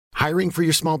Hiring for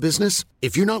your small business?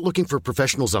 If you're not looking for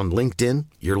professionals on LinkedIn,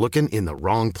 you're looking in the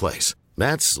wrong place.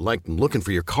 That's like looking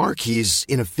for your car keys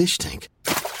in a fish tank.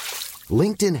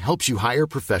 LinkedIn helps you hire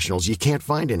professionals you can't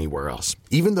find anywhere else,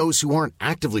 even those who aren't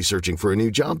actively searching for a new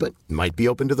job but might be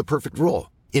open to the perfect role.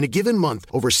 In a given month,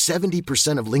 over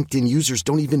 70% of LinkedIn users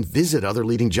don't even visit other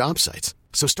leading job sites.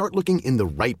 So start looking in the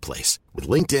right place. With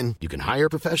LinkedIn, you can hire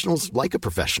professionals like a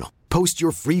professional. Post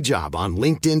your free job on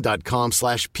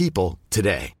linkedin.com/people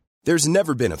today. There's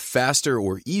never been a faster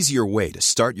or easier way to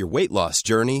start your weight loss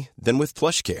journey than with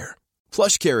PlushCare.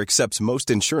 PlushCare accepts most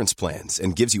insurance plans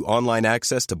and gives you online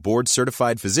access to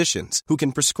board-certified physicians who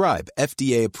can prescribe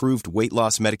FDA-approved weight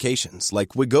loss medications like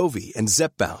Wegovy and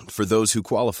Zepbound for those who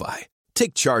qualify.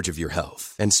 Take charge of your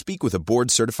health and speak with a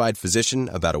board-certified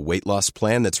physician about a weight loss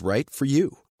plan that's right for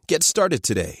you. Get started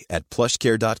today at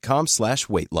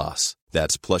plushcare.com/weight loss.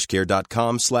 That's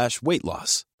plushcare.com/weight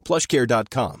loss.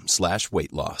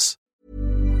 plushcare.com/weight loss.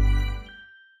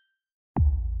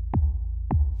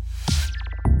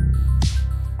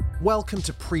 Welcome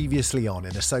to Previously On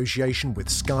in association with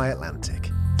Sky Atlantic,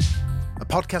 a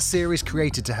podcast series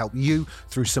created to help you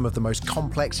through some of the most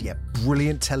complex yet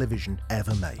brilliant television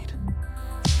ever made.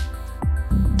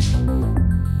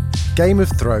 Game of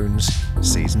Thrones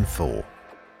Season 4.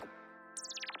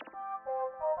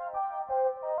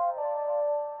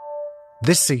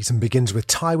 This season begins with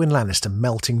Tywin Lannister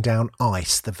melting down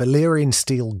ice, the Valyrian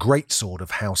steel greatsword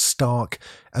of House Stark,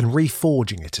 and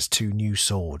reforging it as two new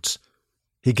swords.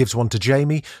 He gives one to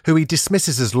Jaime, who he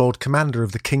dismisses as Lord Commander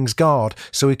of the King's Guard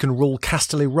so he can rule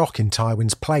Casterly Rock in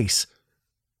Tywin's place.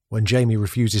 When Jaime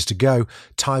refuses to go,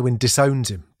 Tywin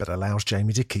disowns him but allows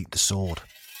Jaime to keep the sword.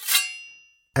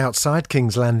 Outside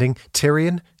King's Landing,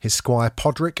 Tyrion, his squire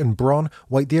Podrick and Bronn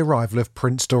wait the arrival of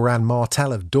Prince Doran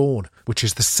Martell of Dorne, which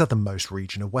is the southernmost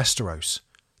region of Westeros.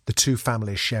 The two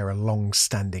families share a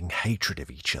long-standing hatred of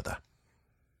each other.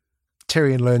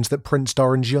 Tyrion learns that Prince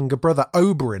Doran's younger brother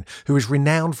Oberyn, who is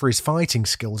renowned for his fighting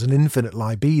skills and infinite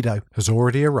libido, has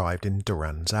already arrived in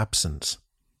Doran's absence.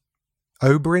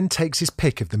 Oberyn takes his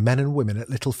pick of the men and women at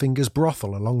Littlefinger's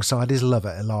brothel alongside his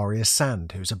lover Ilaria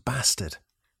Sand, who's a bastard.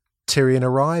 Tyrion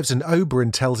arrives and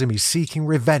Oberyn tells him he's seeking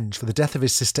revenge for the death of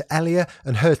his sister Elia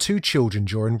and her two children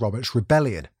during Robert's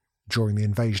rebellion. During the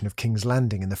invasion of King's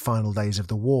Landing in the final days of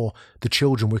the war, the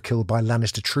children were killed by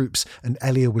Lannister troops and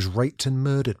Elia was raped and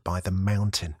murdered by the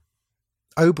Mountain.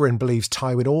 Oberyn believes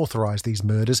Tywin authorised these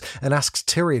murders and asks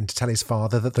Tyrion to tell his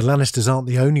father that the Lannisters aren't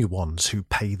the only ones who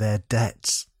pay their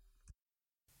debts.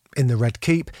 In the Red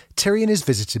Keep, Tyrion is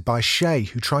visited by Shae,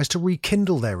 who tries to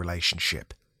rekindle their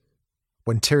relationship.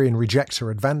 When Tyrion rejects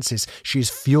her advances, she is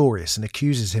furious and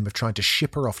accuses him of trying to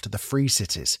ship her off to the Free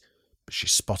Cities, but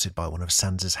she's spotted by one of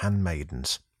Sansa's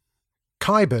handmaidens.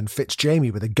 Qyburn fits Jaime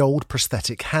with a gold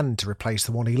prosthetic hand to replace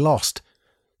the one he lost.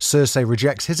 Cersei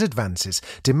rejects his advances,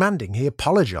 demanding he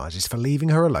apologises for leaving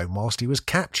her alone whilst he was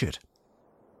captured.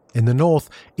 In the north,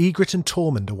 Ygritte and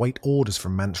Tormund await orders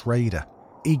from Mance Rayder.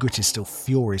 Ygritte is still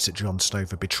furious at Jon Snow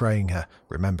for betraying her,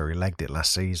 remember he legged it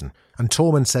last season, and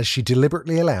Tormund says she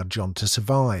deliberately allowed Jon to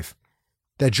survive.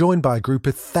 They're joined by a group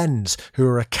of Thenns, who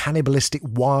are a cannibalistic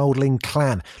wildling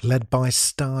clan led by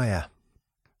Styr.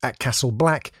 At Castle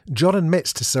Black, Jon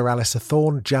admits to Sir Alliser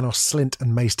Thorne, Janos Slynt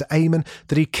and Maester Aemon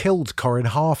that he killed Corryn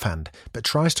Halfhand, but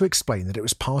tries to explain that it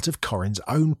was part of Corryn's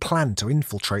own plan to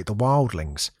infiltrate the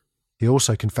wildlings. He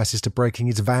also confesses to breaking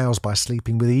his vows by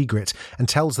sleeping with Ygritte and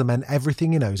tells the men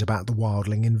everything he knows about the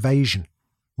wildling invasion.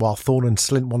 While Thorne and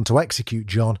Slynt want to execute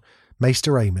Jon,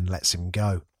 Maester Aemon lets him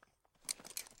go.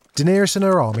 Daenerys and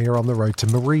her army are on the road to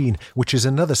Meereen, which is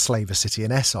another slaver city in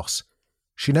Essos.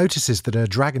 She notices that her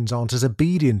dragons aren't as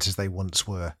obedient as they once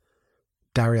were.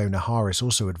 Daario Naharis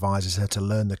also advises her to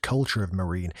learn the culture of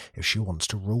Meereen if she wants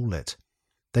to rule it.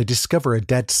 They discover a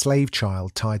dead slave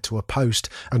child tied to a post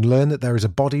and learn that there is a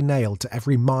body nailed to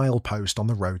every milepost on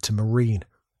the road to Meereen.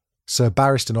 Sir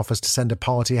Barristan offers to send a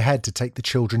party ahead to take the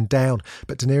children down,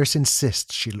 but Daenerys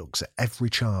insists she looks at every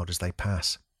child as they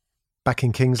pass. Back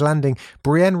in King's Landing,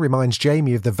 Brienne reminds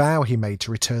Jaime of the vow he made to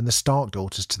return the Stark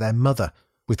daughters to their mother.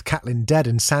 With Catelyn dead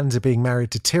and Sansa being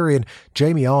married to Tyrion,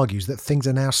 Jaime argues that things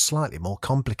are now slightly more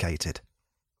complicated.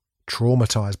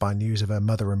 Traumatised by news of her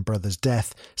mother and brother's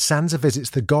death, Sansa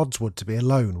visits the Godswood to be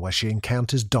alone, where she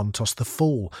encounters Dontos the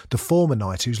Fool, the former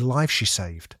knight whose life she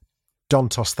saved.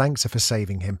 Dontos thanks her for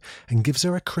saving him and gives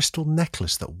her a crystal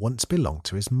necklace that once belonged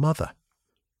to his mother.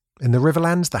 In the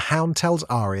Riverlands, the Hound tells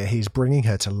Arya he is bringing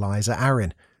her to Lysa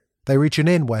Arryn. They reach an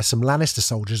inn where some Lannister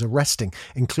soldiers are resting,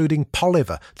 including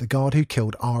Polliver, the guard who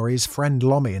killed Arya's friend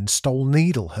Lommy and stole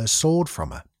Needle, her sword,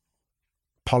 from her.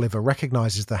 Polliver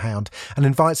recognises the Hound and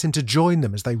invites him to join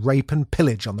them as they rape and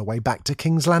pillage on the way back to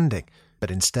King's Landing,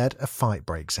 but instead a fight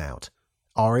breaks out.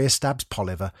 Arya stabs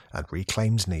Polliver and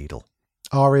reclaims Needle.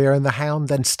 Arya and the Hound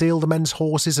then steal the men's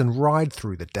horses and ride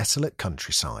through the desolate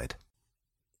countryside.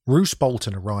 Roose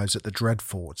Bolton arrives at the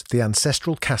Dreadfort, the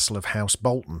ancestral castle of House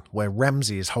Bolton, where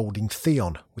Ramsay is holding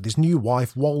Theon with his new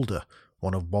wife Walder,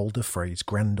 one of Walder Frey's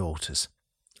granddaughters.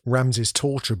 Ramsay's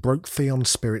torture broke Theon's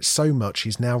spirit so much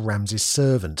he's now Ramsay's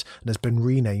servant and has been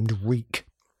renamed Reek.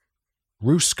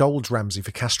 Roose scolds Ramsay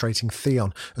for castrating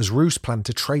Theon, as Roose planned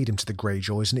to trade him to the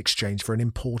Greyjoys in exchange for an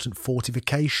important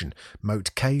fortification,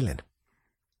 Moat Cailin.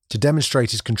 To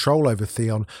demonstrate his control over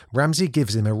Theon, Ramsay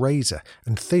gives him a razor,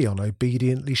 and Theon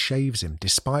obediently shaves him,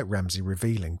 despite Ramsay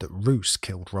revealing that Roose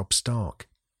killed Robb Stark.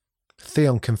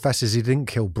 Theon confesses he didn't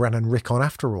kill Bran and Rickon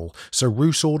after all, so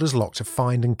Roose orders Locke to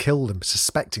find and kill them,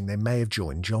 suspecting they may have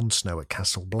joined Jon Snow at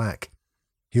Castle Black.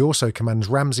 He also commands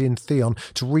Ramsay and Theon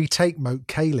to retake Moat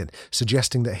Cailin,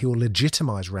 suggesting that he will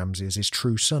legitimise Ramsay as his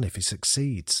true son if he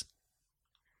succeeds.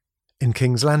 In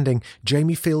King's Landing,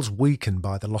 Jaime feels weakened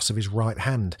by the loss of his right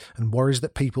hand and worries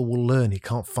that people will learn he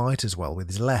can't fight as well with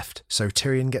his left, so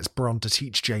Tyrion gets Bronn to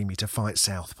teach Jaime to fight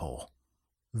southpaw.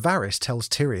 Varys tells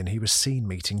Tyrion he was seen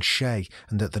meeting Shae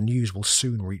and that the news will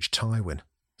soon reach Tywin.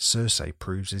 Cersei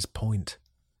proves his point.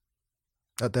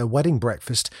 At their wedding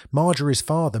breakfast, Marjorie's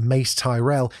father, Mace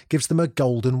Tyrell, gives them a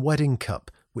golden wedding cup,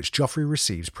 which Joffrey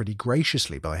receives pretty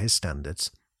graciously by his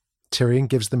standards. Tyrion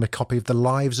gives them a copy of The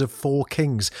Lives of Four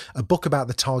Kings, a book about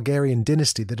the Targaryen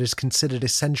dynasty that is considered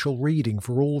essential reading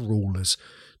for all rulers.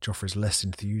 Joffrey's less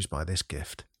enthused by this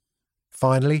gift.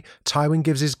 Finally, Tywin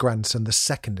gives his grandson the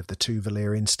second of the 2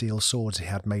 Valyrian steel swords he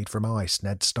had made from ice,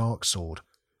 Ned Stark's sword.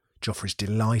 Joffrey's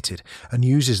delighted and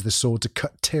uses the sword to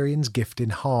cut Tyrion's gift in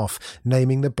half,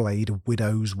 naming the blade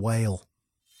Widow's Wail.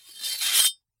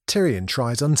 Tyrion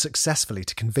tries unsuccessfully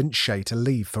to convince Shae to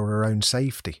leave for her own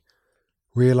safety.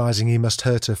 Realising he must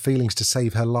hurt her feelings to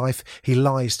save her life, he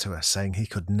lies to her, saying he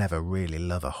could never really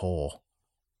love a whore.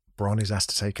 Bronn is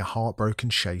asked to take a heartbroken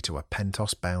Shae to a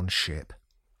Pentos-bound ship.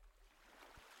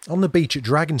 On the beach at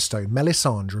Dragonstone,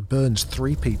 Melisandre burns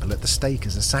 3 people at the stake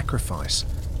as a sacrifice.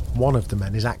 One of the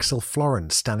men is Axel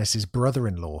Florent, Stannis'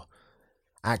 brother-in-law.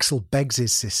 Axel begs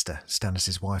his sister,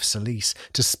 Stannis' wife Selyse,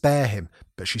 to spare him,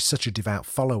 but she's such a devout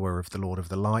follower of the Lord of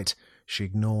the Light, she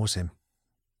ignores him.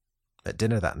 At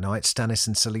dinner that night, Stannis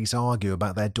and Selyse argue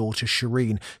about their daughter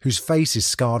Shireen, whose face is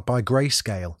scarred by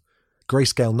grayscale.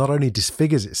 Grayscale not only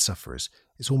disfigures its sufferers,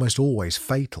 it's almost always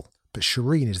fatal, but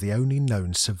Shireen is the only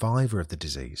known survivor of the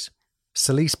disease.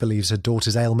 Selyse believes her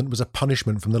daughter's ailment was a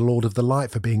punishment from the Lord of the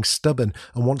Light for being stubborn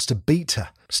and wants to beat her.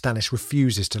 Stannis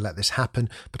refuses to let this happen,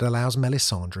 but allows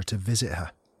Melisandre to visit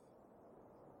her.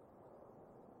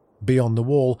 Beyond the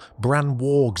wall, Bran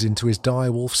wargs into his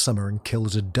direwolf summer and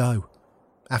kills a doe.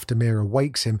 After Meera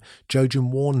wakes him, Jojen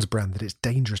warns Bran that it's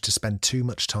dangerous to spend too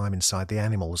much time inside the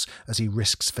animals, as he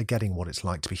risks forgetting what it's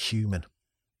like to be human.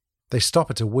 They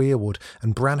stop at a weirwood,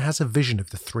 and Bran has a vision of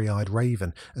the three-eyed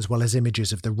raven, as well as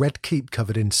images of the Red Keep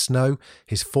covered in snow,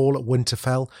 his fall at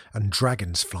Winterfell, and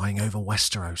dragons flying over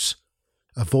Westeros.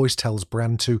 A voice tells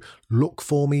Bran to look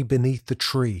for me beneath the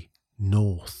tree,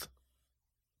 north.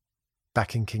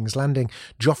 Back in King's Landing,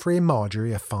 Joffrey and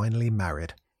Marjorie are finally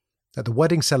married. At the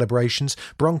wedding celebrations,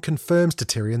 Bronn confirms to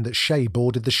Tyrion that Shae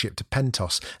boarded the ship to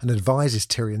Pentos and advises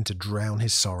Tyrion to drown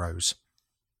his sorrows.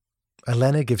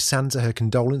 Olenna gives Sansa her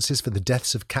condolences for the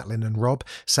deaths of Catelyn and Robb,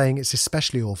 saying it's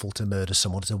especially awful to murder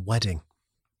someone at a wedding.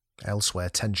 Elsewhere,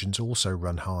 tensions also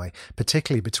run high,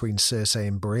 particularly between Cersei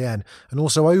and Brienne, and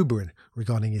also Oberyn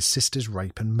regarding his sister's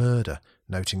rape and murder,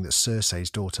 noting that Cersei's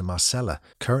daughter Myrcella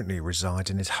currently resides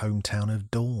in his hometown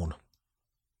of Dorne.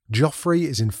 Joffrey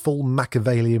is in full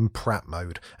Machiavellian Pratt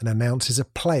mode and announces a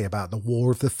play about the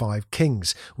War of the Five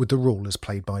Kings, with the rulers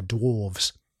played by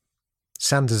dwarves.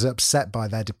 Sansa's upset by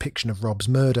their depiction of Robb's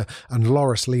murder, and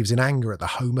Loras leaves in anger at the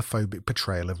homophobic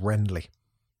portrayal of Renly.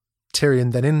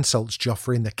 Tyrion then insults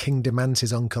Joffrey and the king demands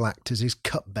his uncle act as his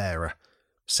cupbearer.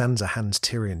 Sansa hands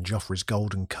Tyrion Joffrey's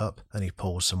golden cup and he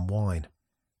pours some wine.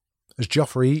 As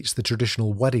Joffrey eats the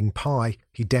traditional wedding pie,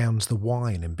 he downs the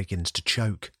wine and begins to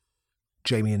choke.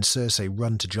 Jaime and Cersei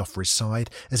run to Joffrey's side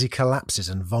as he collapses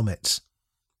and vomits.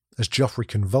 As Joffrey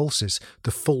convulses,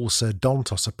 the full Ser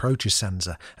Dontos approaches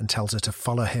Sansa and tells her to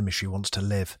follow him if she wants to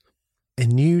live. In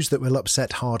news that will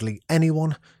upset hardly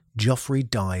anyone, Joffrey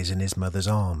dies in his mother's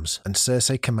arms, and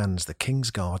Cersei commands the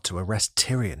King's Guard to arrest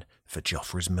Tyrion for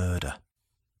Joffrey's murder.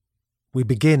 We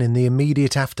begin in the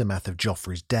immediate aftermath of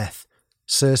Joffrey's death.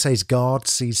 Cersei's guard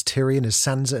sees Tyrion as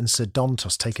Sansa and Ser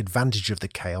Dontos take advantage of the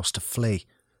chaos to flee.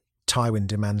 Tywin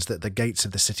demands that the gates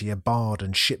of the city are barred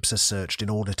and ships are searched in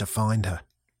order to find her.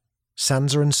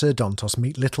 Sansa and Ser Dontos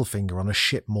meet Littlefinger on a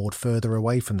ship moored further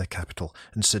away from the capital,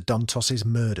 and Ser Dontos is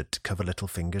murdered to cover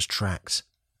Littlefinger's tracks.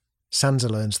 Sansa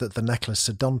learns that the necklace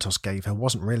Ser Dontos gave her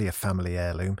wasn't really a family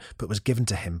heirloom, but was given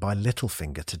to him by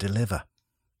Littlefinger to deliver.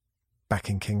 Back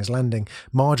in King's Landing,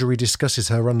 Margaery discusses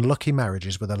her unlucky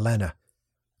marriages with Olenna.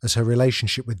 As her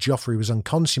relationship with Joffrey was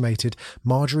unconsummated,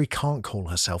 Margaery can't call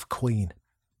herself queen.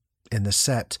 In the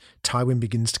Sept, Tywin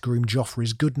begins to groom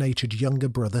Joffrey's good-natured younger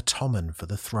brother Tommen for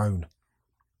the throne.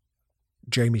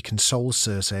 Jaime consoles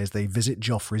Cersei as they visit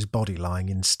Joffrey's body lying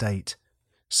in state.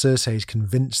 Cersei is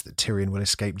convinced that Tyrion will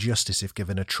escape justice if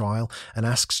given a trial and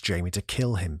asks Jaime to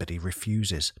kill him, but he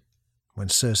refuses. When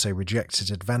Cersei rejects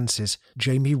his advances,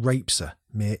 Jaime rapes her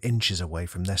mere inches away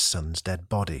from their son's dead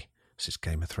body. This is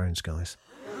Game of Thrones, guys.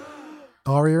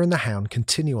 Arya and the Hound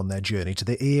continue on their journey to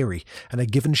the Eyrie and are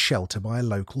given shelter by a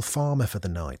local farmer for the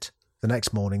night. The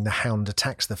next morning, the Hound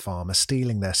attacks the farmer,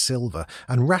 stealing their silver,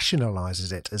 and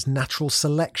rationalises it as natural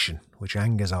selection, which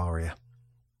angers Arya.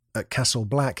 At Castle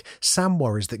Black, Sam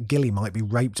worries that Gilly might be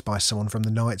raped by someone from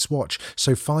the Night's Watch,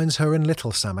 so finds her and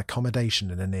Little Sam accommodation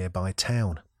in a nearby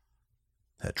town.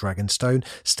 At Dragonstone,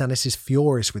 Stannis is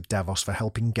furious with Davos for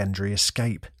helping Gendry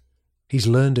escape. He's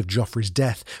learned of Joffrey's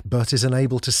death, but is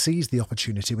unable to seize the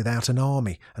opportunity without an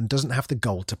army and doesn't have the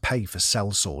gold to pay for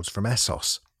sellswords from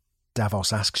Essos.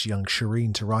 Davos asks young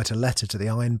Shireen to write a letter to the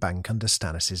Iron Bank under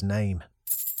Stannis' name.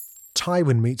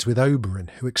 Tywin meets with Oberyn,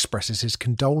 who expresses his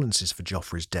condolences for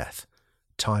Joffrey's death.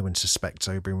 Tywin suspects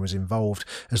Oberyn was involved,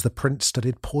 as the prince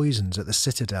studied poisons at the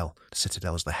Citadel. The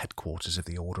Citadel is the headquarters of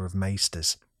the Order of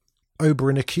Maesters.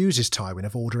 Oberyn accuses Tywin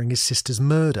of ordering his sister's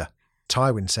murder.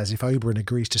 Tywin says if Oberyn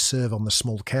agrees to serve on the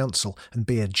small council and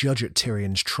be a judge at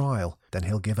Tyrion's trial, then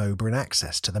he'll give Oberyn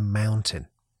access to the mountain.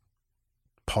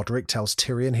 Podrick tells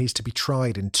Tyrion he's to be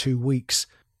tried in 2 weeks.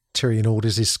 Tyrion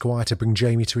orders his squire to bring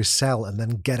Jaime to his cell and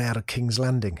then get out of King's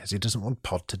Landing, as he doesn't want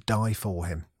Pod to die for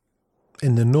him.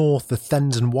 In the north, the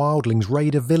Thenns and Wildlings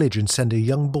raid a village and send a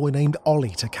young boy named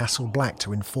Ollie to Castle Black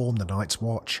to inform the Night's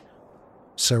Watch.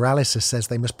 Sir Alliser says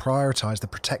they must prioritise the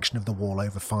protection of the wall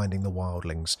over finding the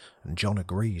Wildlings, and Jon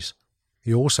agrees.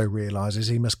 He also realises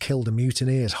he must kill the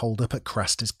mutineers holed up at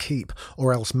Craster's Keep,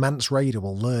 or else Mance Rayder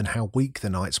will learn how weak the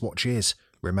Night's Watch is.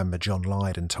 Remember, Jon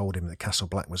lied and told him that Castle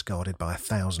Black was guarded by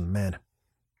 1,000 men.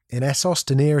 In Essos,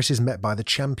 Daenerys is met by the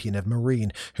champion of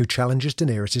Meereen, who challenges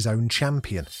Daenerys' own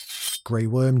champion. Grey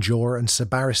Worm, Jorah and Ser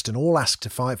Barristan all ask to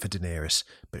fight for Daenerys,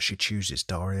 but she chooses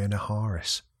Daario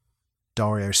Naharis.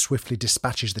 Daario swiftly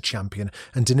dispatches the champion,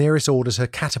 and Daenerys orders her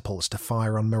catapults to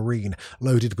fire on Meereen,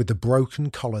 loaded with the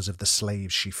broken collars of the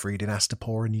slaves she freed in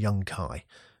Astapor and Yunkai.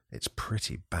 It's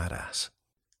pretty badass.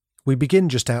 We begin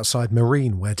just outside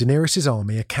Meereen, where Daenerys'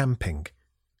 army are camping.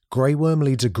 Grey Worm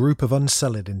leads a group of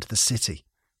Unsullied into the city.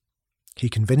 He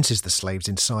convinces the slaves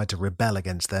inside to rebel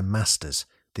against their masters.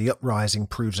 The uprising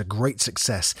proves a great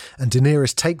success, and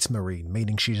Daenerys takes Meereen,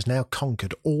 meaning she has now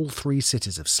conquered all 3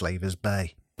 cities of Slavers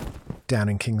Bay. Down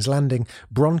in King's Landing,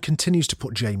 Bronn continues to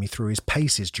put Jaime through his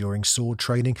paces during sword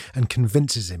training and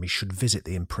convinces him he should visit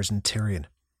the imprisoned Tyrion.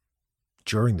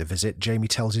 During the visit, Jaime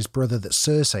tells his brother that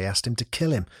Cersei asked him to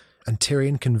kill him, and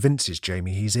Tyrion convinces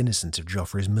Jaime he's innocent of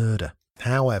Joffrey's murder.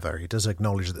 However, he does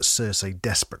acknowledge that Cersei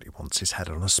desperately wants his head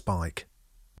on a spike.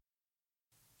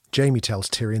 Jaime tells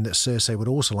Tyrion that Cersei would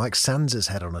also like Sansa's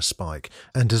head on a spike,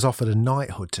 and has offered a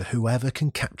knighthood to whoever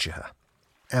can capture her.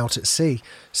 Out at sea,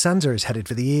 Sansa is headed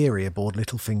for the Eyrie aboard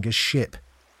Littlefinger's ship.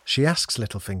 She asks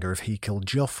Littlefinger if he killed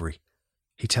Joffrey.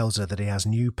 He tells her that he has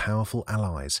new powerful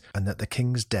allies and that the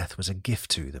king's death was a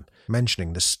gift to them,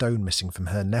 mentioning the stone missing from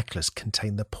her necklace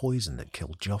contained the poison that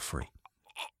killed Joffrey.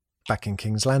 Back in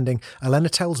King's Landing, Olenna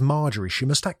tells Margaery she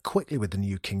must act quickly with the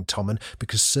new King Tommen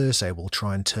because Cersei will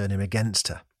try and turn him against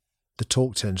her. The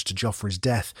talk turns to Joffrey's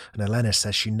death, and Olenna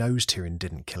says she knows Tyrion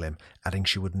didn't kill him, adding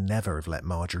she would never have let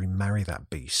Margaery marry that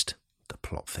beast. The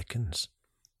plot thickens.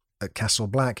 At Castle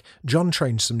Black, Jon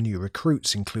trains some new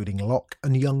recruits, including Locke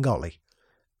and young Ollie.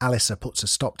 Alliser puts a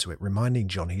stop to it, reminding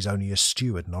Jon he's only a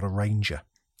steward, not a ranger.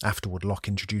 Afterward, Locke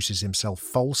introduces himself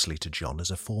falsely to Jon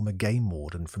as a former game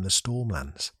warden from the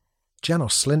Stormlands.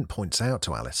 Janos Slynt points out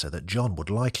to Alliser that Jon would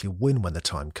likely win when the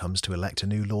time comes to elect a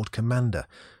new Lord Commander,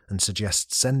 and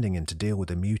suggests sending him to deal with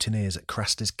the mutineers at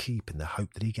Craster's Keep in the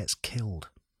hope that he gets killed.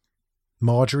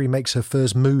 Margaery makes her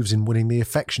first moves in winning the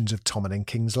affections of Tommen in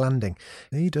King's Landing.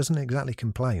 He doesn't exactly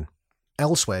complain.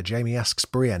 Elsewhere, Jaime asks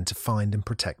Brienne to find and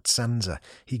protect Sansa.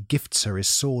 He gifts her his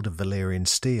sword of Valyrian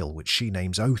steel, which she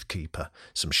names Oathkeeper,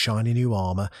 some shiny new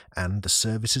armour, and the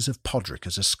services of Podrick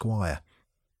as a squire.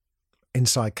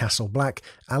 Inside Castle Black,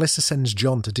 Alistair sends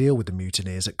Jon to deal with the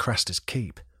mutineers at Craster's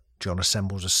Keep. Jon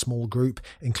assembles a small group,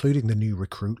 including the new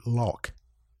recruit Locke.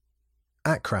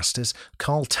 At Craster's,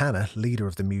 Carl Tanner, leader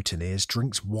of the mutineers,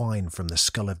 drinks wine from the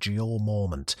skull of Jeor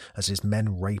Mormont as his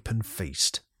men rape and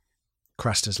feast.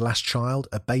 Craster's last child,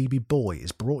 a baby boy,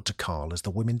 is brought to Carl as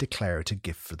the women declare it a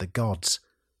gift for the gods.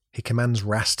 He commands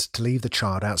Rast to leave the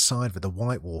child outside with the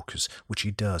White Walkers, which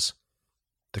he does.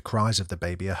 The cries of the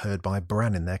baby are heard by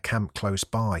Bran in their camp close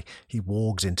by. He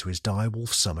wargs into his direwolf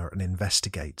Summer and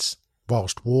investigates.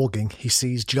 Whilst warging, he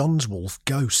sees Jon's wolf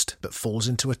Ghost, but falls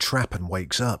into a trap and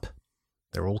wakes up.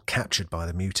 They're all captured by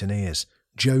the mutineers.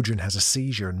 Jodren has a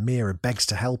seizure and Mira begs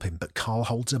to help him, but Carl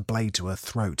holds a blade to her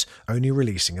throat, only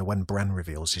releasing her when Bran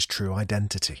reveals his true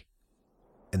identity.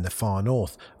 In the far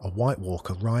north, a White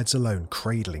Walker rides alone,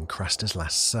 cradling Craster's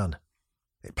last son.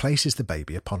 It places the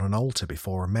baby upon an altar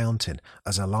before a mountain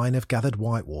as a line of gathered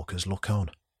White Walkers look on.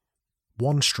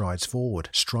 One strides forward,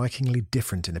 strikingly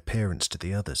different in appearance to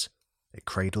the others. It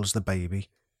cradles the baby,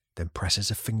 then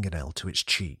presses a fingernail to its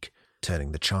cheek,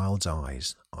 turning the child's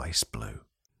eyes ice blue.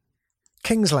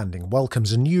 King's Landing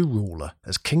welcomes a new ruler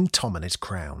as King Tommen is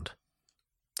crowned.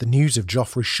 The news of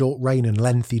Joffrey's short reign and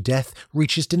lengthy death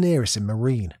reaches Daenerys in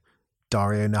Meereen.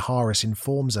 Daario Naharis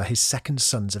informs her his second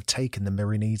sons have taken the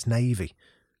Meereenese navy.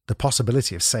 The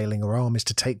possibility of sailing her armies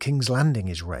to take King's Landing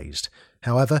is raised.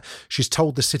 However, she's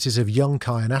told the cities of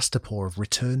Yunkai and Astapor have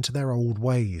returned to their old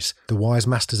ways. The wise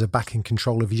masters are back in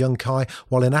control of Yunkai,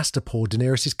 while in Astapor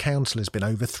Daenerys' council has been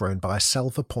overthrown by a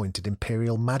self-appointed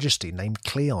imperial majesty named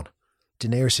Cleon.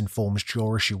 Daenerys informs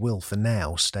Jorah she will, for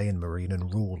now, stay in Meereen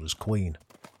and rule as queen.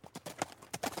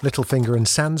 Littlefinger and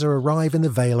Sansa arrive in the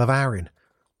Vale of Arryn.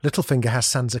 Littlefinger has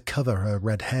Sansa cover her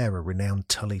red hair, a renowned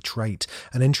Tully trait,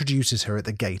 and introduces her at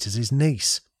the gate as his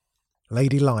niece.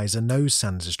 Lady Lysa knows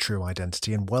Sansa's true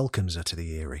identity and welcomes her to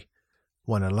the Eyrie.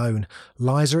 When alone,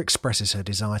 Lysa expresses her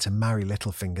desire to marry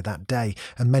Littlefinger that day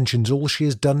and mentions all she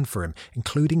has done for him,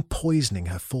 including poisoning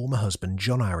her former husband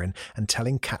Jon Arryn and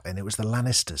telling Catelyn it was the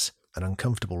Lannisters. An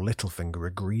uncomfortable Littlefinger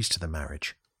agrees to the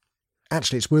marriage.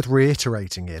 Actually, it's worth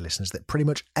reiterating here, listeners, that pretty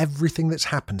much everything that's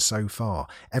happened so far,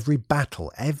 every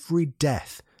battle, every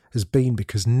death, has been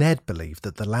because Ned believed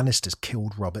that the Lannisters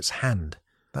killed Robert's hand.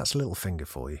 That's Littlefinger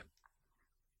for you.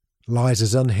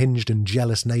 Lysa's unhinged and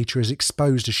jealous nature is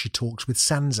exposed as she talks with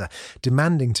Sansa,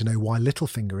 demanding to know why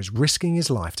Littlefinger is risking his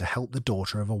life to help the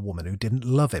daughter of a woman who didn't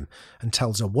love him, and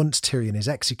tells her once Tyrion is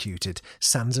executed,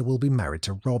 Sansa will be married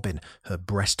to Robin, her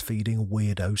breastfeeding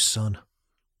weirdo son.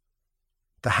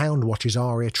 The Hound watches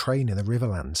Arya train in the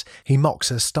Riverlands. He mocks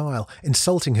her style,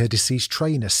 insulting her deceased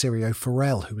trainer Syrio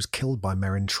Forel, who was killed by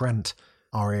Meryn Trant.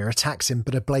 Arya attacks him,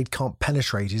 but her blade can't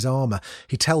penetrate his armour.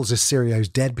 He tells her Syrio's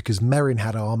dead because Meryn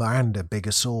had armour and a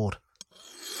bigger sword.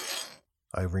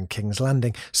 Over in King's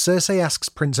Landing, Cersei asks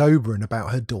Prince Oberyn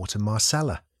about her daughter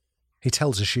Marcella. He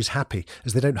tells her she's happy,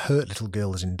 as they don't hurt little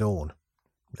girls in Dorne.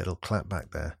 Little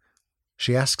clapback there.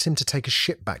 She asks him to take a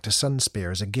ship back to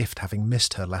Sunspear as a gift, having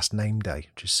missed her last name day,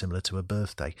 which is similar to her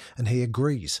birthday, and he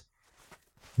agrees.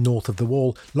 North of the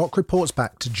Wall, Locke reports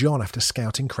back to Jon after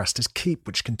scouting Craster's Keep,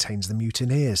 which contains the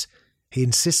mutineers. He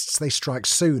insists they strike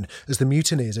soon, as the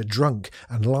mutineers are drunk,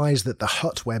 and lies that the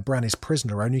hut where Bran is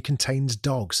prisoner only contains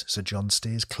dogs, so Jon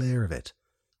steers clear of it.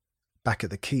 Back at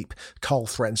the Keep, Cole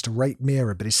threatens to rape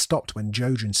Mira, but is stopped when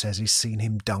Jodren says he's seen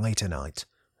him die tonight.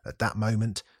 At that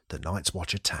moment, the Night's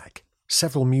Watch attack.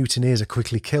 Several mutineers are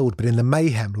quickly killed, but in the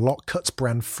mayhem, Locke cuts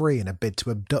Bran free in a bid to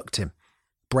abduct him.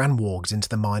 Bran wargs into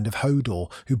the mind of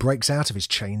Hodor, who breaks out of his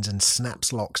chains and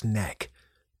snaps Locke's neck.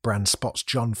 Bran spots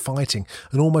Jon fighting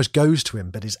and almost goes to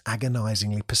him, but is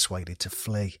agonisingly persuaded to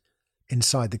flee.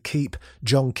 Inside the Keep,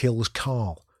 Jon kills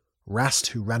Carl. Rast,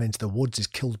 who ran into the woods, is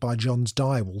killed by Jon's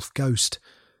direwolf Ghost.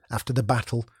 After the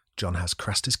battle, Jon has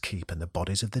Craster's Keep and the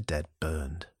bodies of the dead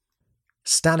burned.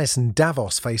 Stannis and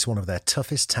Davos face one of their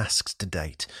toughest tasks to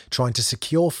date, trying to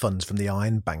secure funds from the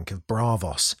Iron Bank of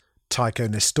Braavos. Tycho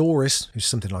Nestoris, who's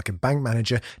something like a bank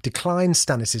manager, declines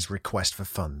Stannis' request for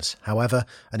funds. However,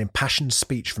 an impassioned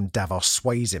speech from Davos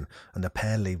sways him, and the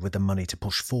pair leave with the money to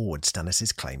push forward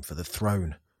Stannis' claim for the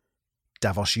throne.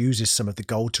 Davos uses some of the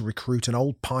gold to recruit an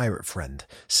old pirate friend,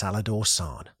 Salador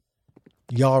Saan.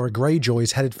 Yara Greyjoy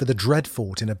is headed for the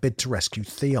Dreadfort in a bid to rescue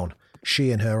Theon.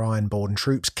 She and her Ironborn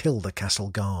troops kill the castle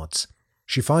guards.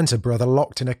 She finds her brother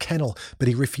locked in a kennel, but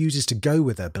he refuses to go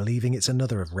with her, believing it's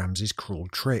another of Ramsay's cruel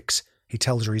tricks. He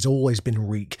tells her he's always been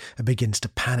Reek and begins to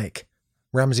panic.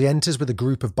 Ramsay enters with a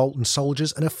group of Bolton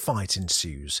soldiers and a fight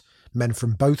ensues. Men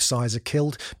from both sides are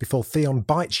killed before Theon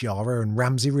bites Yara and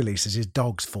Ramsay releases his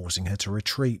dogs, forcing her to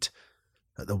retreat.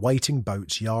 At the waiting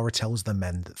boats, Yara tells the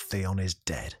men that Theon is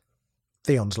dead.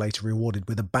 Theon's later rewarded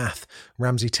with a bath.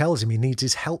 Ramsay tells him he needs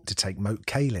his help to take Moat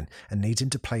Cailin and needs him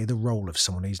to play the role of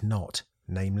someone he's not,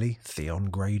 namely Theon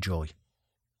Greyjoy.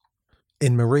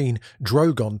 In Meereen,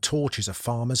 Drogon tortures a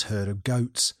farmer's herd of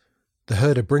goats. The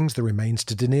herder brings the remains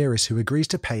to Daenerys, who agrees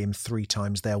to pay him 3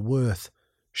 times their worth.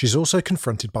 She's also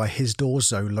confronted by Hizdahr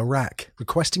zo Loraq,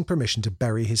 requesting permission to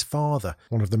bury his father,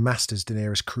 one of the masters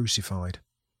Daenerys crucified.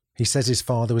 He says his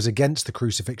father was against the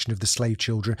crucifixion of the slave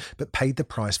children, but paid the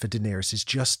price for Daenerys'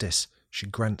 justice. She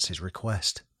grants his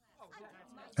request.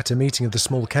 At a meeting of the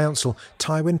small council,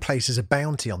 Tywin places a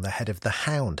bounty on the head of the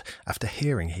Hound after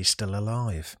hearing he's still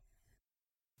alive.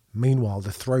 Meanwhile,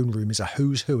 the throne room is a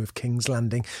who's who of King's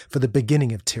Landing for the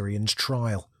beginning of Tyrion's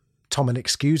trial. Tommen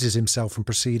excuses himself from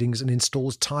proceedings and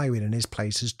installs Tywin in his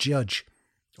place as judge.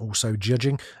 Also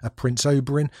judging are Prince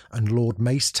Oberyn and Lord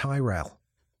Mace Tyrell.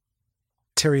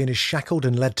 Tyrion is shackled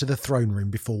and led to the throne room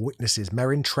before witnesses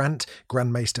Meryn Trant,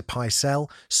 Grand Maester Pycelle,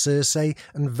 Cersei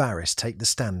and Varys take the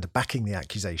stand, backing the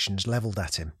accusations levelled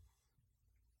at him.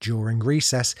 During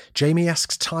recess, Jaime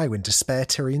asks Tywin to spare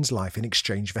Tyrion's life in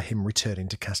exchange for him returning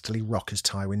to Casterly Rock as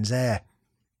Tywin's heir.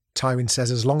 Tywin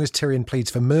says as long as Tyrion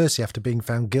pleads for mercy after being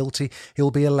found guilty,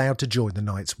 he'll be allowed to join the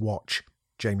Night's Watch.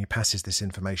 Jaime passes this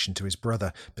information to his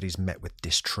brother, but he's met with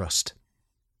distrust.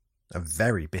 A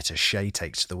very bitter Shae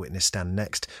takes to the witness stand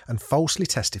next and falsely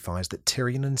testifies that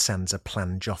Tyrion and Sansa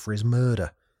planned Joffrey's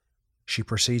murder. She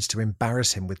proceeds to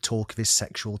embarrass him with talk of his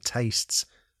sexual tastes.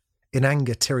 In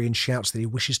anger, Tyrion shouts that he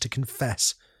wishes to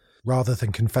confess. Rather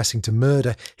than confessing to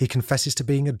murder, he confesses to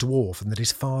being a dwarf and that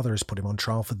his father has put him on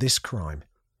trial for this crime.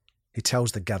 He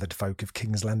tells the gathered folk of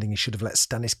King's Landing he should have let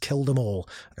Stannis kill them all,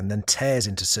 and then tears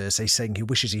into Cersei saying he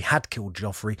wishes he had killed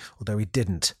Joffrey, although he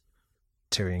didn't.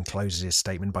 Tyrion closes his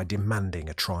statement by demanding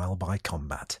a trial by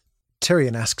combat.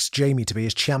 Tyrion asks Jaime to be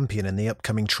his champion in the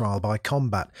upcoming trial by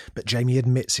combat, but Jaime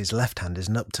admits his left hand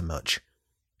isn't up to much.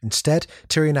 Instead,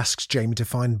 Tyrion asks Jaime to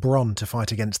find Bronn to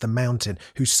fight against the Mountain,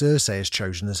 who Cersei has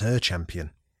chosen as her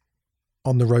champion.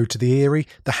 On the road to the Eyrie,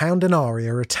 the Hound and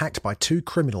Arya are attacked by 2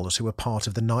 criminals who were part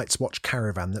of the Night's Watch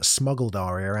caravan that smuggled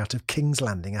Arya out of King's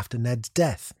Landing after Ned's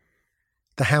death.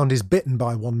 The Hound is bitten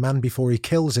by one man before he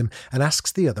kills him and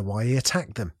asks the other why he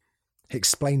attacked them. He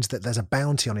explains that there's a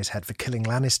bounty on his head for killing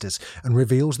Lannisters and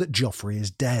reveals that Joffrey is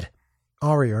dead.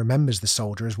 Arya remembers the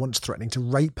soldier as once threatening to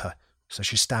rape her, so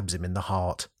she stabs him in the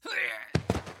heart.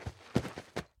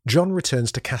 Jon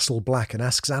returns to Castle Black and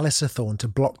asks Alliser Thorne to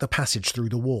block the passage through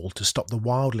the wall to stop the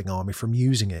Wildling army from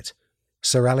using it.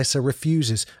 Sir Alliser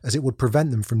refuses, as it would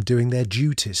prevent them from doing their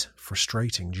duties,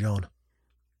 frustrating Jon.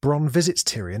 Bronn visits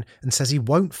Tyrion and says he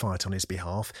won't fight on his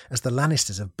behalf as the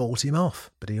Lannisters have bought him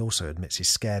off, but he also admits he's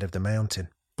scared of the Mountain.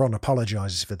 Bronn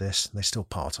apologises for this and they still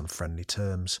part on friendly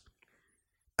terms.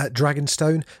 At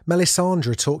Dragonstone,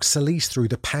 Melisandre talks Selyse through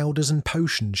the powders and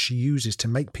potions she uses to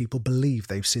make people believe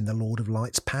they've seen the Lord of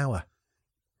Light's power.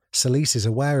 Selyse is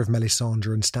aware of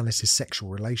Melisandre and Stannis' sexual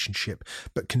relationship,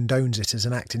 but condones it as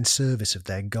an act in service of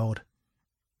their god.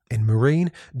 In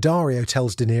Meereen, Daario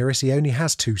tells Daenerys he only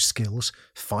has 2 skills,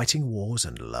 fighting wars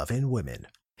and loving women.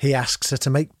 He asks her to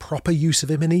make proper use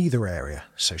of him in either area,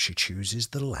 so she chooses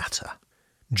the latter.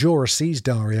 Jorah sees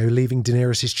Daario leaving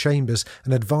Daenerys' chambers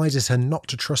and advises her not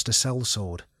to trust a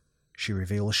sellsword. She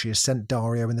reveals she has sent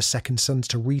Daario and the Second Sons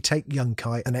to retake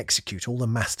Yunkai and execute all the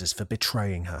Masters for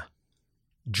betraying her.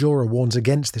 Jorah warns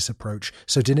against this approach,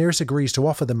 so Daenerys agrees to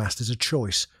offer the Masters a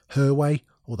choice, her way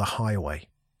or the highway.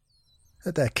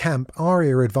 At their camp,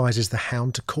 Arya advises the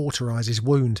Hound to cauterise his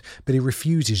wound, but he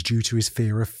refuses due to his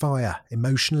fear of fire,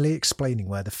 emotionally explaining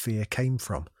where the fear came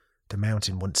from. The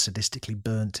Mountain once sadistically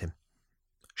burnt him.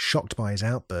 Shocked by his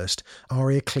outburst,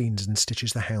 Arya cleans and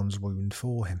stitches the Hound's wound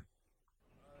for him.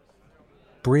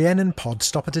 Brienne and Pod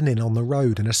stop at an inn on the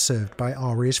road and are served by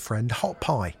Arya's friend Hot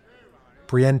Pie.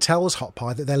 Brienne tells Hot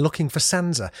Pie that they're looking for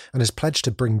Sansa and has pledged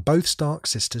to bring both Stark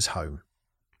sisters home.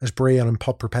 As Brienne and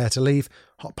Pod prepare to leave,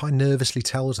 Hot Pie nervously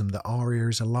tells them that Arya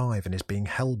is alive and is being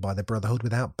held by the Brotherhood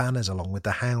without banners along with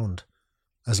the Hound.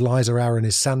 As Lysa Arryn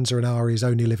is Sansa and Arya's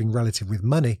only living relative with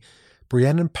money,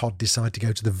 Brienne and Pod decide to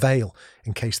go to the Vale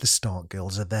in case the Stark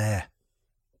girls are there.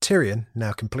 Tyrion,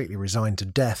 now completely resigned to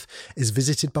death, is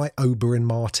visited by Oberyn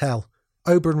Martell.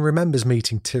 Oberyn remembers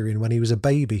meeting Tyrion when he was a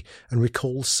baby and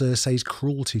recalls Cersei's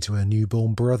cruelty to her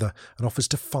newborn brother and offers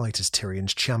to fight as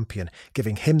Tyrion's champion,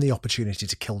 giving him the opportunity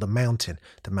to kill the Mountain,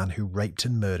 the man who raped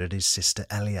and murdered his sister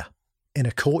Elia. In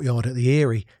a courtyard at the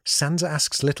Eyrie, Sansa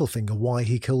asks Littlefinger why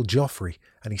he killed Joffrey,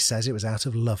 and he says it was out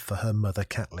of love for her mother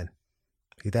Catelyn.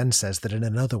 He then says that in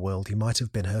another world he might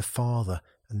have been her father,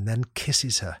 and then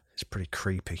kisses her. It's pretty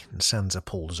creepy, and Sansa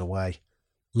pulls away.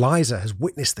 Lysa has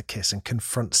witnessed the kiss and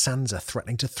confronts Sansa,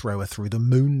 threatening to throw her through the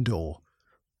moon door.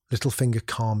 Littlefinger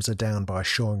calms her down by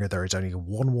assuring her there is only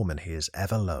one woman he has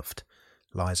ever loved.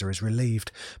 Lysa is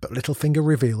relieved, but Littlefinger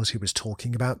reveals he was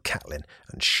talking about Catelyn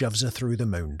and shoves her through the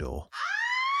moon door.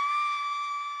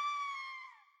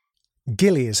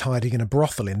 Gilly is hiding in a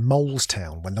brothel in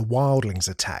Molestown when the wildlings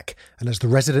attack, and as the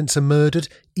residents are murdered,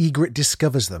 Ygritte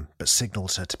discovers them but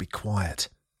signals her to be quiet.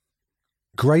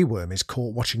 Grey Worm is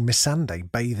caught watching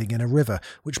Missandei bathing in a river,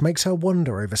 which makes her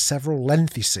wonder over several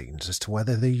lengthy scenes as to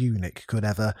whether the eunuch could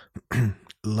ever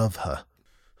love her.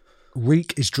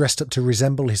 Reek is dressed up to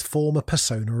resemble his former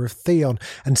persona of Theon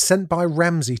and sent by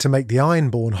Ramsay to make the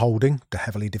Ironborn holding, the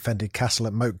heavily defended castle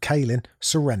at Moat Cailin,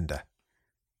 surrender.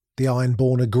 The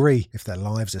Ironborn agree if their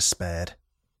lives are spared.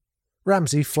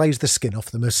 Ramsay flays the skin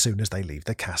off them as soon as they leave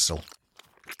the castle.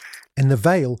 In the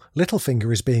Vale,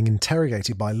 Littlefinger is being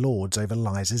interrogated by lords over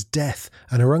Lysa's death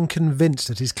and are unconvinced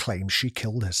at his claims she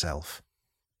killed herself.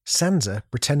 Sansa,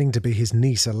 pretending to be his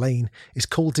niece Elaine, is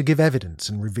called to give evidence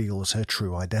and reveals her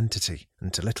true identity,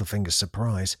 and to Littlefinger's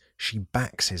surprise, she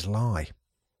backs his lie.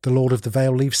 The Lord of the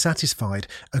Vale leaves satisfied,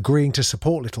 agreeing to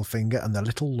support Littlefinger and the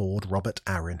Little Lord Robert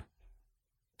Arryn.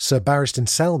 Sir Barristan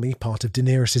Selmy, part of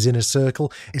Daenerys' inner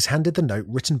circle, is handed the note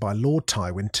written by Lord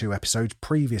Tywin 2 episodes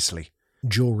previously.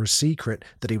 Jorah's secret,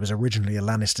 that he was originally a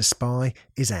Lannister spy,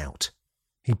 is out.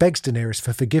 He begs Daenerys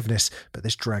for forgiveness, but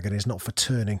this dragon is not for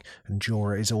turning, and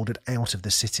Jorah is ordered out of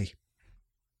the city.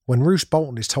 When Roose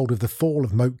Bolton is told of the fall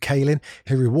of Moat Cailin,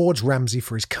 he rewards Ramsay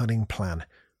for his cunning plan.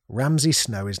 Ramsay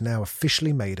Snow is now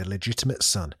officially made a legitimate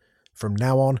son. From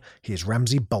now on, he is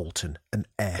Ramsay Bolton, an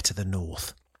heir to the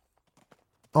north.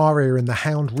 Arya and the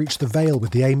Hound reach the Vale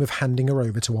with the aim of handing her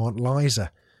over to Aunt Lysa.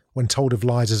 When told of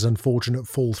Lysa's unfortunate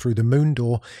fall through the moon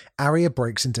door, Arya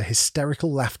breaks into hysterical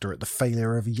laughter at the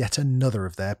failure of yet another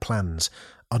of their plans,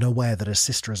 unaware that her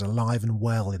sister is alive and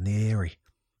well in the Eyrie.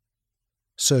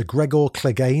 Sir Gregor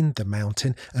Clegane, the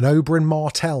Mountain, and Oberyn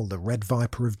Martell, the Red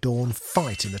Viper of Dawn,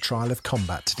 fight in the trial of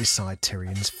combat to decide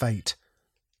Tyrion's fate.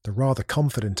 The rather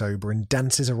confident Oberyn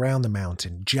dances around the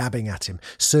Mountain, jabbing at him,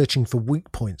 searching for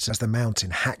weak points as the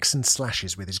Mountain hacks and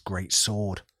slashes with his great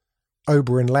sword.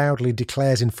 Oberyn loudly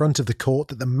declares in front of the court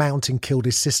that the Mountain killed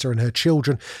his sister and her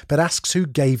children, but asks who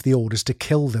gave the orders to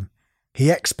kill them. He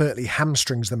expertly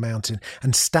hamstrings the Mountain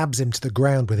and stabs him to the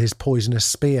ground with his poisonous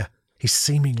spear. He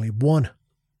seemingly won.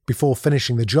 Before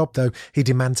finishing the job, though, he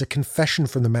demands a confession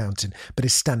from the Mountain, but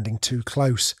is standing too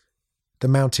close. The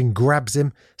Mountain grabs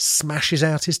him, smashes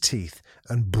out his teeth,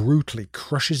 and brutally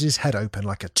crushes his head open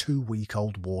like a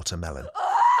 2-week-old watermelon.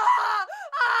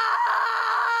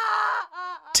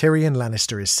 Tyrion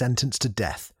Lannister is sentenced to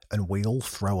death, and we all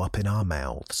throw up in our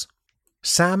mouths.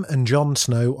 Sam and Jon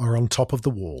Snow are on top of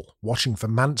the wall, watching for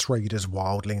Mance Rayder's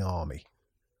wildling army.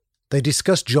 They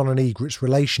discuss Jon and Ygritte's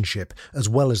relationship, as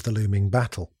well as the looming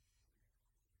battle.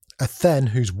 Athen,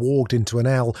 who's warged into an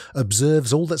owl,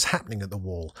 observes all that's happening at the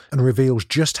wall, and reveals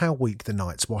just how weak the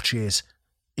Night's Watch is.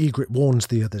 Ygritte warns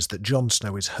the others that Jon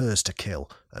Snow is hers to kill,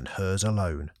 and hers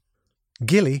alone.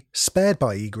 Gilly, spared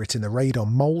by Ygritte in the raid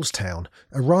on Molestown,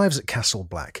 arrives at Castle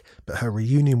Black, but her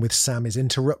reunion with Sam is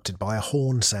interrupted by a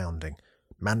horn sounding.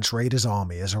 Mance Rayder's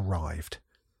army has arrived.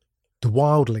 The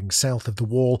wildlings south of the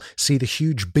wall see the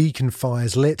huge beacon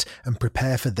fires lit and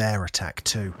prepare for their attack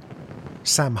too.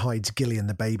 Sam hides Gilly and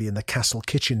the baby in the castle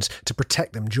kitchens to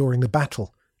protect them during the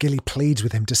battle. Gilly pleads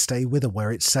with him to stay with her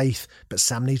where it's safe, but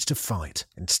Sam needs to fight.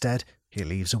 Instead, he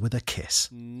leaves her with a kiss.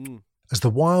 As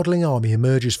the wildling army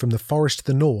emerges from the forest to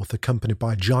the north, accompanied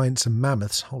by giants and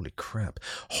mammoths, holy crap,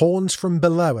 horns from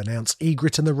below announce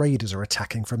Ygritte and the raiders are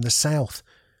attacking from the south.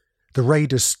 The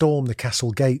raiders storm the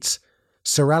castle gates.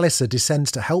 Sir Alliser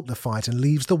descends to help the fight and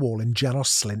leaves the wall in Janos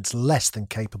Slynt's less than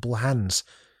capable hands.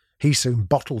 He soon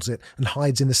bottles it and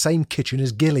hides in the same kitchen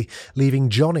as Gilly, leaving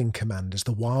Jon in command as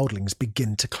the wildlings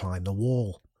begin to climb the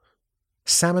wall.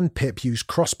 Sam and Pip use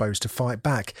crossbows to fight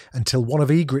back until one of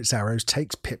Ygritte's arrows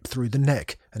takes Pip through the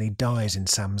neck and he dies in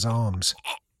Sam's arms.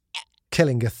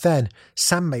 Killing Athen,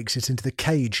 Sam makes it into the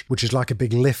cage, which is like a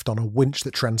big lift on a winch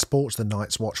that transports the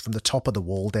Night's Watch from the top of the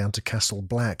wall down to Castle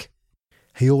Black.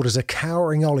 He orders a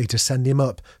cowering Ollie to send him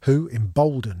up, who,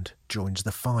 emboldened, joins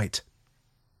the fight.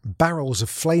 Barrels of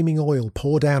flaming oil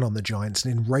pour down on the giants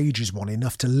and enrages one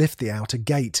enough to lift the outer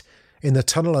gate. In the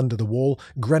tunnel under the wall,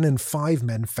 Grenn and 5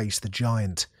 men face the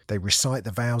giant. They recite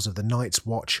the vows of the Night's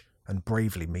Watch and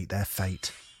bravely meet their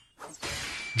fate.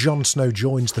 Jon Snow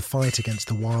joins the fight against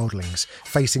the wildlings,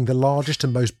 facing the largest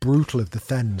and most brutal of the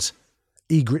Thens.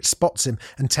 Ygritte spots him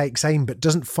and takes aim but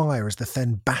doesn't fire as the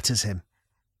Then batters him.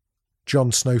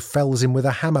 Jon Snow fells him with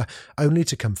a hammer, only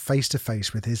to come face to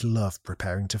face with his love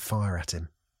preparing to fire at him.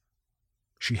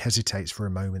 She hesitates for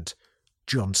a moment.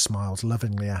 Jon smiles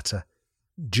lovingly at her,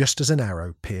 just as an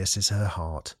arrow pierces her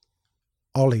heart.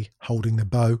 Ollie, holding the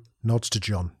bow, nods to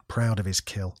Jon, proud of his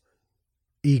kill.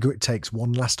 Ygritte takes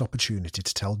one last opportunity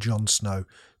to tell Jon Snow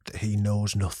that he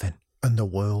knows nothing, and the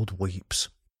world weeps.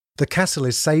 The castle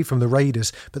is saved from the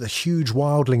raiders, but the huge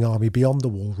wildling army beyond the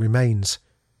wall remains.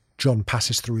 Jon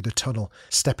passes through the tunnel,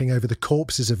 stepping over the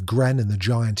corpses of Grenn and the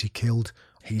giant he killed.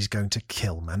 He's going to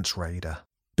kill Mance Rayder.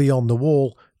 Beyond the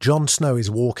wall, Jon Snow is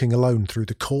walking alone through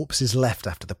the corpses left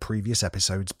after the previous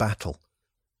episode's battle.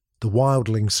 The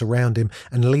wildlings surround him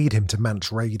and lead him to Mance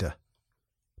Rayder.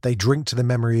 They drink to the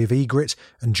memory of Ygritte,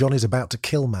 and Jon is about to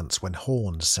kill Mance when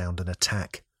horns sound an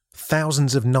attack.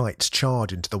 Thousands of knights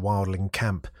charge into the wildling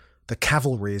camp. The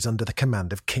cavalry is under the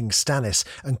command of King Stannis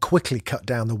and quickly cut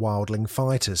down the wildling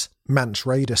fighters. Mance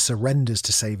Rayder surrenders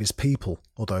to save his people,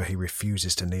 although he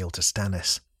refuses to kneel to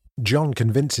Stannis. Jon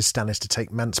convinces Stannis to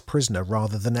take Mance prisoner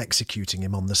rather than executing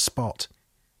him on the spot.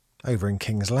 Over in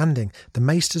King's Landing, the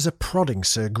maesters are prodding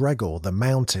Ser Gregor the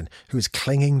Mountain, who is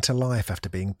clinging to life after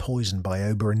being poisoned by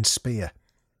Oberyn's spear.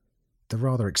 The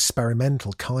rather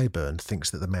experimental Qyburn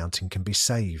thinks that the mountain can be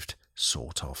saved,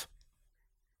 sort of.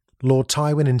 Lord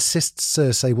Tywin insists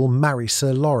Cersei will marry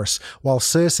Ser Loras, while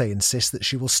Cersei insists that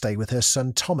she will stay with her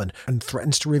son Tommen and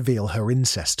threatens to reveal her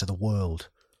incest to the world.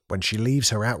 When she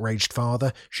leaves her outraged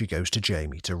father, she goes to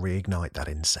Jaime to reignite that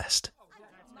incest.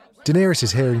 Daenerys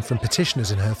is hearing from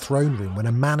petitioners in her throne room when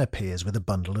a man appears with a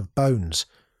bundle of bones.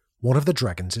 One of the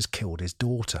dragons has killed his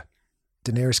daughter.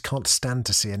 Daenerys can't stand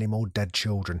to see any more dead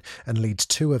children and leads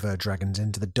 2 of her dragons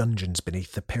into the dungeons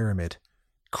beneath the pyramid.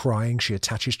 Crying, she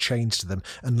attaches chains to them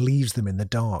and leaves them in the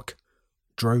dark.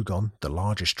 Drogon, the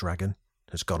largest dragon,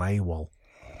 has gone AWOL.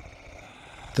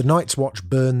 The Night's Watch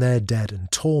burn their dead, and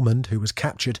Tormund, who was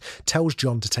captured, tells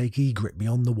Jon to take Ygritte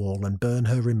beyond the wall and burn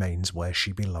her remains where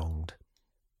she belonged.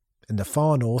 In the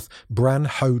far north, Bran,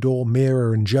 Hodor,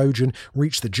 Meera and Jojen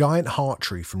reach the giant heart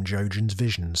tree from Jojen's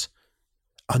visions.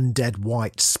 Undead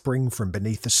wights spring from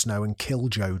beneath the snow and kill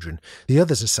Jojen. The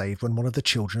others are saved when one of the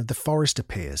children of the forest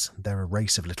appears. They're a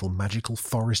race of little magical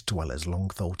forest dwellers long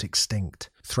thought extinct.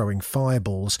 Throwing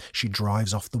fireballs, she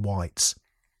drives off the wights.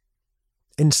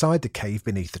 Inside the cave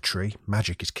beneath the tree,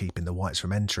 magic is keeping the wights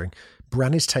from entering,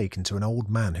 Bran is taken to an old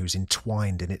man who's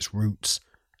entwined in its roots.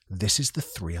 This is the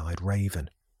three-eyed raven.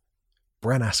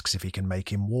 Bran asks if he can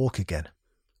make him walk again.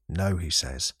 No, he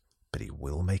says, but he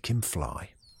will make him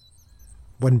fly.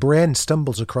 When Brienne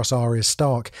stumbles across Arya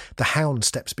Stark, the Hound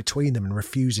steps between them and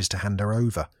refuses to hand her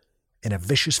over. In a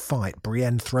vicious fight,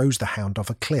 Brienne throws the Hound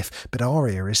off a cliff, but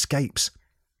Arya escapes.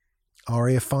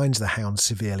 Arya finds the Hound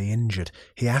severely injured.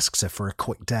 He asks her for a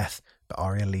quick death, but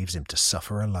Arya leaves him to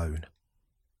suffer alone.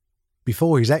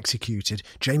 Before he's executed,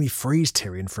 Jaime frees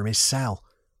Tyrion from his cell.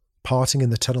 Parting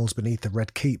in the tunnels beneath the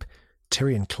Red Keep,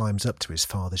 Tyrion climbs up to his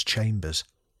father's chambers.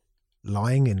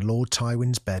 Lying in Lord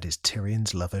Tywin's bed is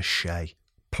Tyrion's lover Shae.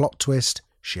 Plot twist,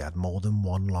 she had more than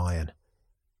one lion.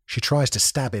 She tries to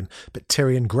stab him, but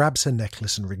Tyrion grabs her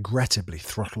necklace and regrettably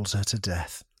throttles her to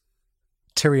death.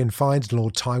 Tyrion finds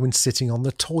Lord Tywin sitting on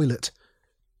the toilet.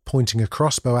 Pointing a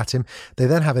crossbow at him, they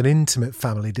then have an intimate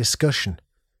family discussion.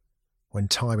 When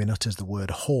Tywin utters the word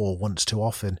whore once too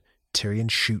often, Tyrion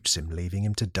shoots him, leaving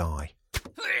him to die.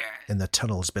 In the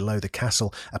tunnels below the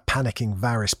castle, a panicking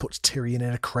Varys puts Tyrion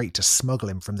in a crate to smuggle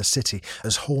him from the city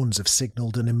as horns have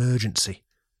signalled an emergency.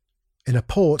 In a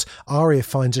port, Arya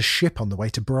finds a ship on the way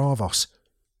to Braavos.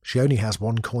 She only has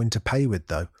one coin to pay with,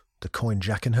 though, the coin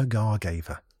Jaqen H'ghar gave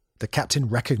her. The captain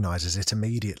recognises it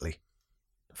immediately.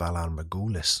 Valar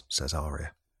Morghulis, says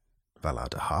Arya. Valar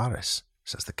Dohaeris,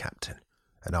 says the captain,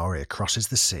 and Arya crosses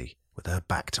the sea with her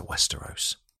back to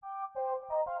Westeros.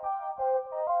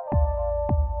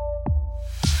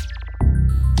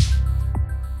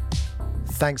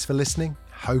 Thanks for listening.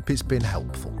 Hope it's been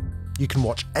helpful. You can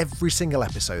watch every single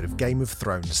episode of Game of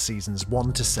Thrones seasons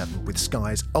 1 to 7 with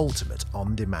Sky's ultimate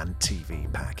on-demand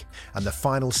TV pack. And the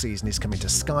final season is coming to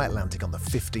Sky Atlantic on the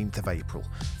 15th of April.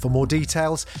 For more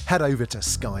details, head over to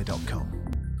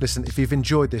sky.com. Listen, if you've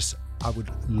enjoyed this, I would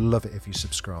love it if you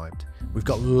subscribed. We've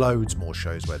got loads more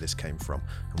shows where this came from,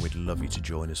 and we'd love you to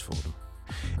join us for them.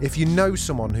 If you know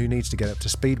someone who needs to get up to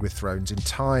speed with Thrones in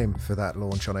time for that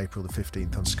launch on April the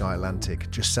 15th on Sky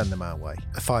Atlantic, just send them our way.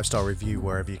 A 5-star review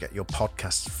wherever you get your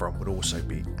podcasts from would also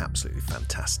be absolutely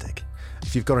fantastic.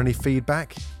 If you've got any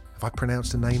feedback, have I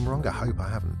pronounced a name wrong? I hope I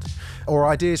haven't. Or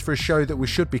ideas for a show that we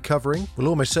should be covering? We'll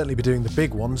almost certainly be doing the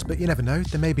big ones, but you never know,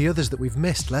 there may be others that we've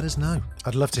missed. Let us know.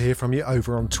 I'd love to hear from you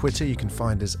over on Twitter. You can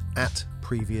find us at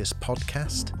Previous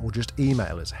Podcast, or just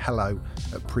email us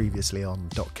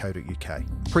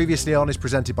hello@previouslyon.co.uk. Previously On is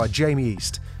presented by Jamie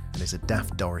East and is a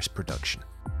Daft Doris production.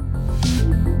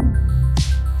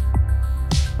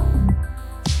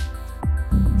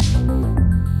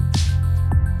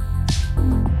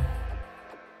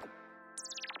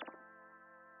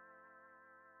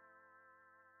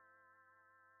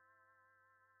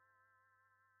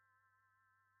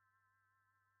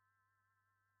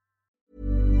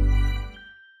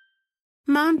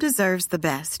 Mom deserves the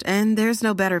best, and there's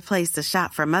no better place to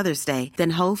shop for Mother's Day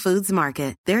than Whole Foods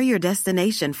Market. They're your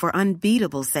destination for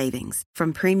unbeatable savings,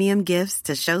 from premium gifts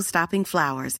to show-stopping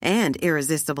flowers and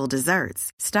irresistible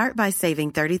desserts. Start by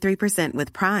saving 33%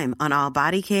 with Prime on all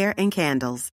body care and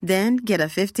candles. Then get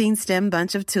a 15-stem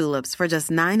bunch of tulips for just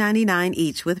 $9.99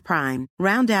 each with Prime.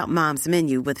 Round out Mom's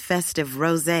menu with festive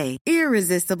rosé,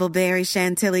 irresistible berry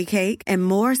chantilly cake, and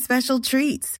more special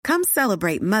treats. Come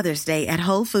celebrate Mother's Day at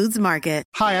Whole Foods Market.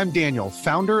 Hi, I'm Daniel,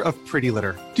 founder of Pretty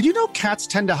Litter. Did you know cats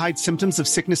tend to hide symptoms of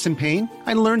sickness and pain?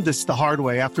 I learned this the hard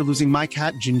way after losing my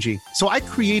cat, Gingy. So I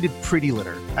created Pretty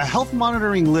Litter, a health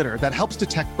monitoring litter that helps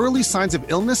detect early signs of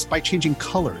illness by changing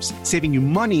colors, saving you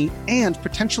money and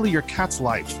potentially your cat's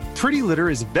life. Pretty Litter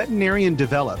is veterinarian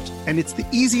developed, and it's the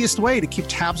easiest way to keep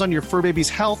tabs on your fur baby's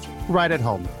health right at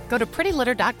home. Go to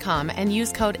prettylitter.com and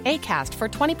use code ACAST for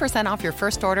 20% off your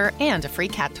first order and a free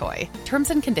cat toy. Terms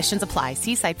and conditions apply.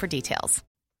 See site for details.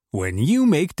 When you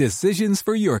make decisions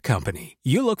for your company,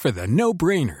 you look for the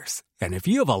no-brainers. And if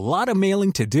you have a lot of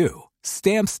mailing to do,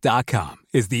 Stamps.com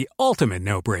is the ultimate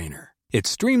no-brainer. It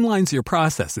streamlines your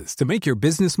processes to make your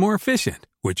business more efficient,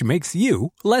 which makes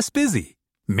you less busy.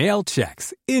 Mail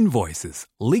checks, invoices,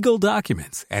 legal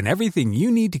documents, and everything you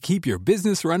need to keep your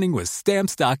business running with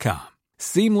Stamps.com.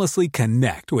 Seamlessly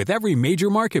connect with every major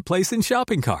marketplace and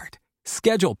shopping cart.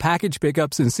 Schedule package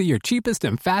pickups and see your cheapest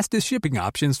and fastest shipping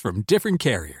options from different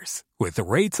carriers, with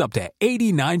rates up to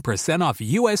 89% off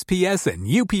USPS and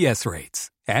UPS rates.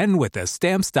 And with the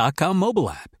Stamps.com mobile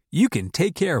app, you can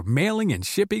take care of mailing and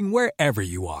shipping wherever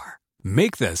you are.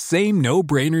 Make the same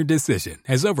no-brainer decision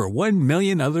as over 1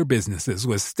 million other businesses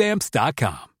with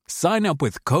Stamps.com. Sign up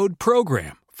with code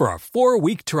PROGRAM for a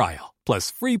 4-week trial,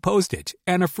 plus free postage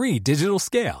and a free digital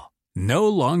scale. No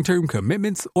long-term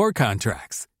commitments or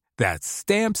contracts. That's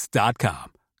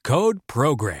Stamps.com. Code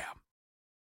PROGRAM.